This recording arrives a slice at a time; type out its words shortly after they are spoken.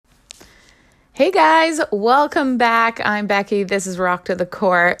Hey guys, welcome back. I'm Becky. This is Rock to the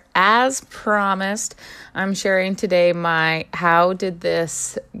Core. As promised, I'm sharing today my how did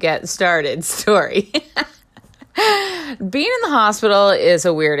this get started story. Being in the hospital is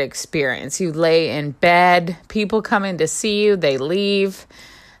a weird experience. You lay in bed, people come in to see you, they leave,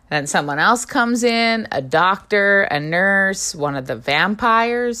 then someone else comes in, a doctor, a nurse, one of the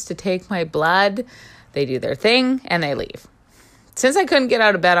vampires to take my blood. They do their thing and they leave. Since I couldn't get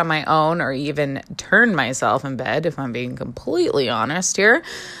out of bed on my own or even turn myself in bed, if I'm being completely honest here,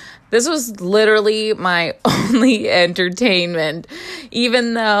 this was literally my only entertainment.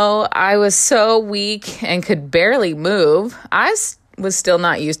 Even though I was so weak and could barely move, I was still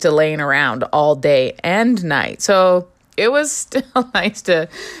not used to laying around all day and night. So it was still nice to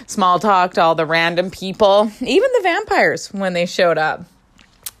small talk to all the random people, even the vampires when they showed up.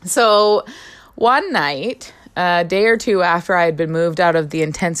 So one night, a day or two after I had been moved out of the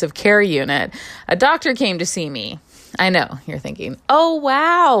intensive care unit, a doctor came to see me. I know, you're thinking, oh,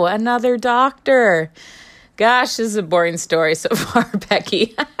 wow, another doctor. Gosh, this is a boring story so far,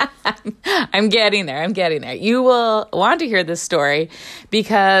 Becky. I'm getting there. You will want to hear this story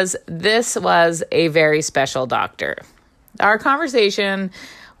because this was a very special doctor. Our conversation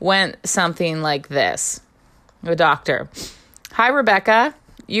went something like this. The doctor, hi, Rebecca.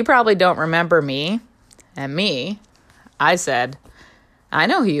 You probably don't remember me. And me, I said, I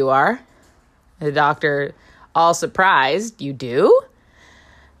know who you are. The doctor, all surprised, you do? I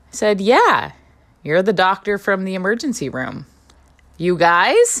said, yeah, you're the doctor from the emergency room. You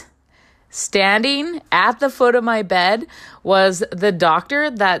guys, standing at the foot of my bed was the doctor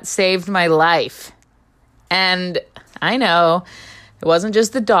that saved my life. And I know it wasn't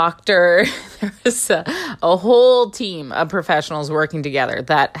just the doctor. There was a whole team of professionals working together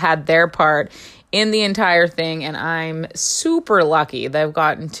that had their part in the entire thing, and I'm super lucky that I've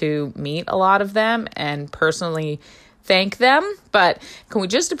gotten to meet a lot of them and personally thank them. But can we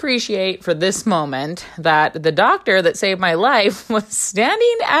just appreciate for this moment that the doctor that saved my life was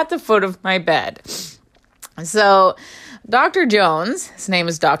standing at the foot of my bed? So Dr. Jones, his name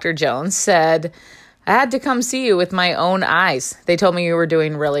is Dr. Jones, said, I had to come see you with my own eyes. They told me you were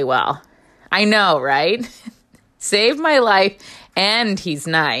doing really well. I know, right? Saved my life, and he's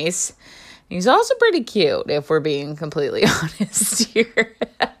nice. He's also pretty cute, if we're being completely honest here.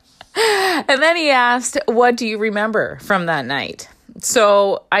 And then he asked, what do you remember from that night?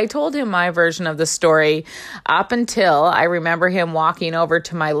 So I told him my version of the story up until I remember him walking over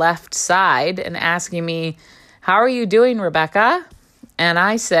to my left side and asking me, how are you doing, Rebecca? And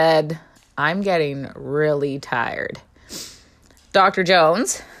I said, I'm getting really tired. Dr.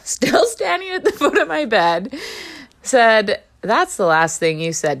 Jones, still standing at the foot of my bed, said, that's the last thing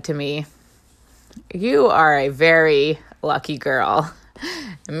you said to me. You are a very lucky girl.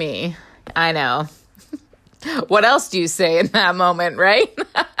 Me, I know. What else do you say in that moment, right?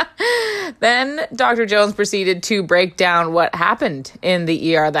 Then Dr. Jones proceeded to break down what happened in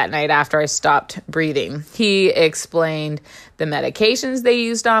the ER that night after I stopped breathing. He explained the medications they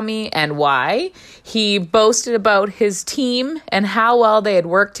used on me and why. He boasted about his team and how well they had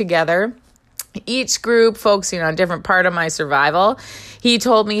worked together, each group focusing on a different part of my survival. He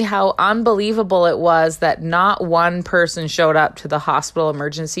told me how unbelievable it was that not one person showed up to the hospital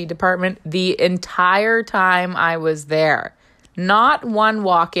emergency department the entire time I was there. Not one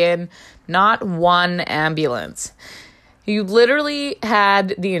walk-in, not one ambulance. You literally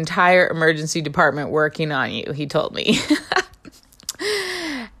had the entire emergency department working on you, he told me.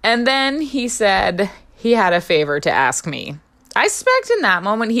 And then he said he had a favor to ask me. I suspect in that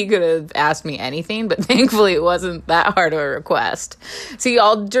moment he could have asked me anything, but thankfully it wasn't that hard of a request. See,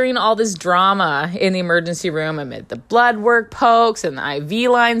 during all this drama in the emergency room, amid the blood work pokes and the IV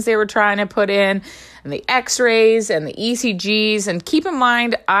lines they were trying to put in, and the x-rays and the ECGs, and keep in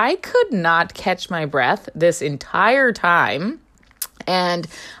mind, I could not catch my breath this entire time, and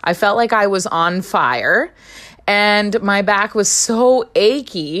I felt like I was on fire. And my back was so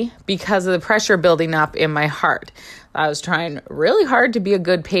achy because of the pressure building up in my heart. I was trying really hard to be a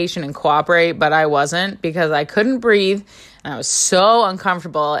good patient and cooperate, but I wasn't because I couldn't breathe and I was so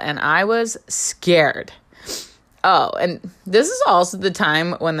uncomfortable and I was scared. Oh, and this is also the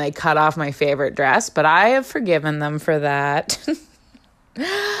time when they cut off my favorite dress, but I have forgiven them for that.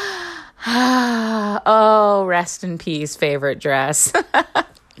 Oh, rest in peace, favorite dress.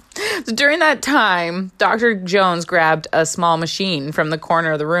 So during that time, Dr. Jones grabbed a small machine from the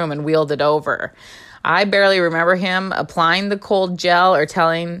corner of the room and wheeled it over. I barely remember him applying the cold gel or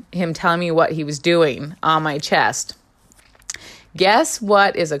telling me what he was doing on my chest. Guess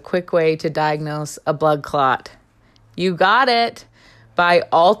what is a quick way to diagnose a blood clot? You got it. by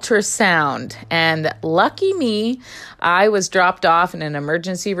ultrasound. And lucky me, I was dropped off in an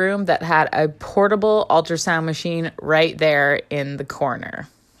emergency room that had a portable ultrasound machine right there in the corner.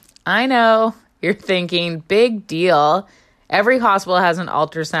 I know you're thinking, big deal. Every hospital has an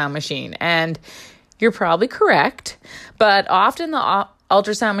ultrasound machine, and you're probably correct. But often the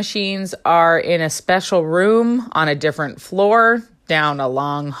ultrasound machines are in a special room on a different floor, down a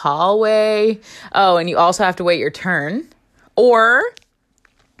long hallway. Oh, and you also have to wait your turn. Or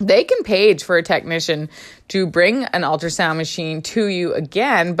they can page for a technician to bring an ultrasound machine to you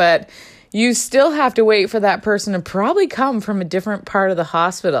again, but you still have to wait for that person to probably come from a different part of the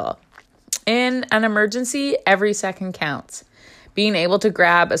hospital. In an emergency, every second counts. Being able to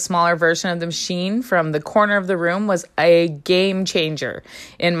grab a smaller version of the machine from the corner of the room was a game changer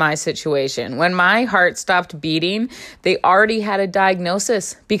in my situation. When my heart stopped beating, they already had a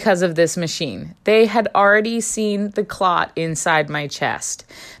diagnosis because of this machine. They had already seen the clot inside my chest.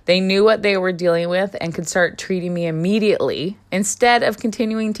 They knew what they were dealing with and could start treating me immediately instead of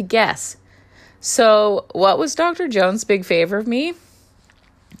continuing to guess. So, what was Dr. Jones' big favor of me?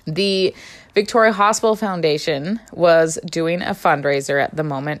 The Victoria Hospital Foundation was doing a fundraiser at the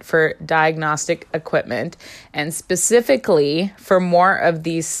moment for diagnostic equipment and specifically for more of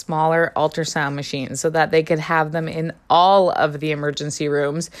these smaller ultrasound machines so that they could have them in all of the emergency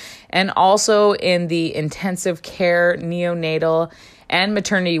rooms and also in the intensive care, neonatal, and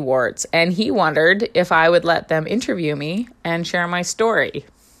maternity wards. And he wondered if I would let them interview me and share my story.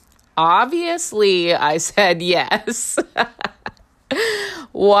 Obviously, I said yes.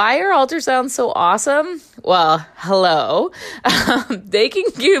 Why are ultrasounds so awesome? Well, hello. They can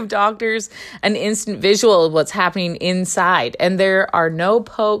give doctors an instant visual of what's happening inside, and there are no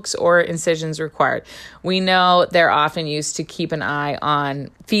pokes or incisions required. We know they're often used to keep an eye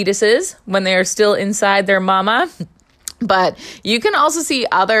on fetuses when they're still inside their mama. But you can also see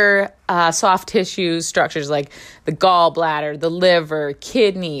other soft tissue structures like the gallbladder, the liver,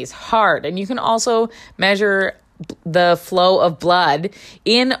 kidneys, heart, and you can also measure the flow of blood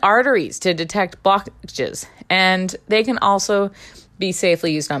in arteries to detect blockages. And they can also be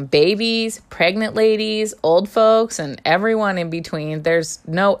safely used on babies, pregnant ladies, old folks, and everyone in between. There's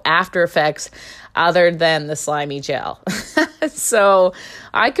no after effects other than the slimy gel. So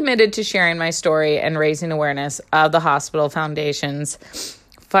I committed to sharing my story and raising awareness of the Hospital Foundation's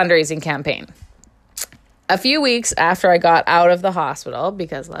fundraising campaign. A few weeks after I got out of the hospital,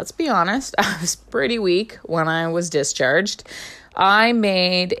 because let's be honest, I was pretty weak when I was discharged, I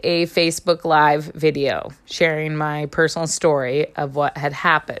made a Facebook Live video sharing my personal story of what had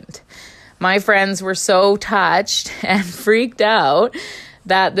happened. My friends were so touched and freaked out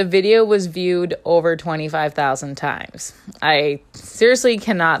that the video was viewed over 25,000 times. I seriously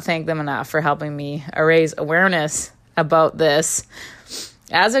cannot thank them enough for helping me raise awareness about this.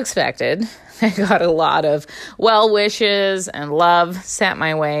 As expected, I got a lot of well wishes and love sent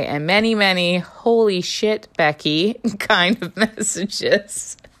my way and many, many holy shit, Becky kind of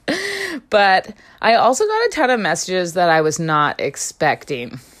messages. But I also got a ton of messages that I was not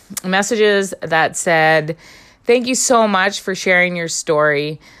expecting. Messages that said, "Thank you so much for sharing your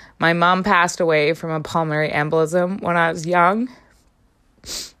story. My mom passed away from a pulmonary embolism when I was young,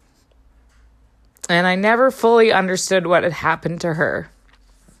 and I never fully understood what had happened to her."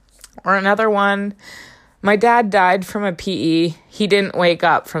 Or another one, "My dad died from a PE. He didn't wake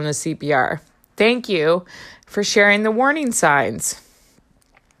up from the CPR. Thank you for sharing the warning signs."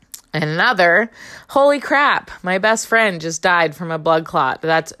 And another, "Holy crap, my best friend just died from a blood clot.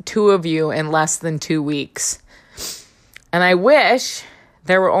 That's 2 of you in less than 2 weeks." And I wish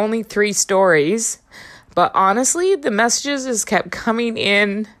there were only 3 stories, but honestly, the messages just kept coming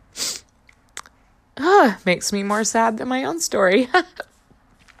in. Makes me more sad than my own story.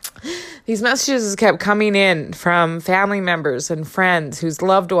 These messages kept coming in from family members and friends whose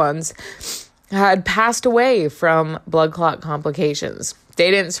loved ones had passed away from blood clot complications.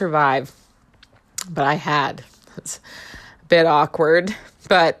 They didn't survive, but I had. It's a bit awkward.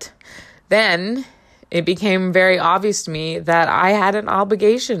 But then it became very obvious to me that I had an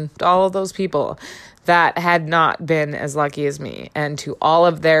obligation to all of those people that had not been as lucky as me and to all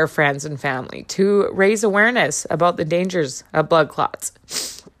of their friends and family to raise awareness about the dangers of blood clots.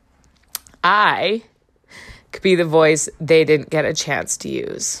 I could be the voice they didn't get a chance to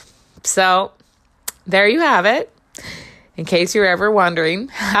use. So there you have it. In case you're ever wondering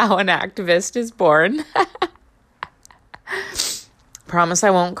how an activist is born. Promise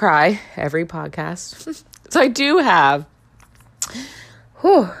I won't cry every podcast. So I do have,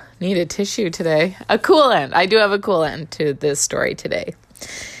 need a tissue today. A cool end. I do have a cool end to this story today.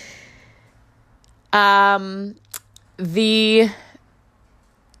 The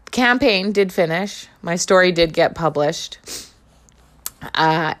campaign did finish. My story did get published.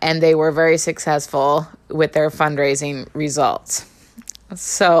 And they were very successful with their fundraising results.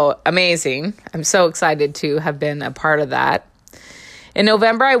 So amazing. I'm so excited to have been a part of that. In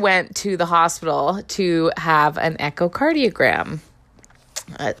November, I went to the hospital to have an echocardiogram.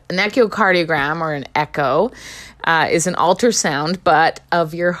 An echocardiogram, or an echo, is an ultrasound, but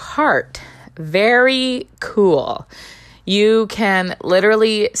of your heart. Very cool. You can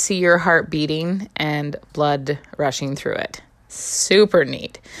literally see your heart beating and blood rushing through it. Super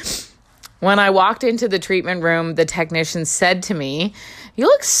neat. When I walked into the treatment room, the technician said to me, "You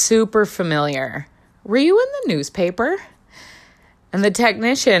look super familiar. Were you in the newspaper?" And the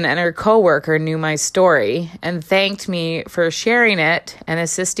technician and her coworker knew my story and thanked me for sharing it and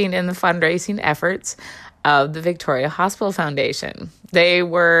assisting in the fundraising efforts of the Victoria Hospital Foundation. They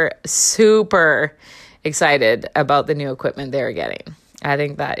were super excited about the new equipment they were getting. I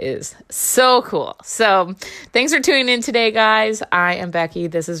think that is so cool. So thanks for tuning in today, guys. I am Becky.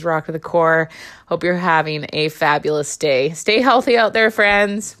 This is Rock to the Core. Hope you're having a fabulous day. Stay healthy out there,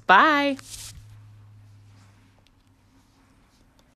 friends. Bye.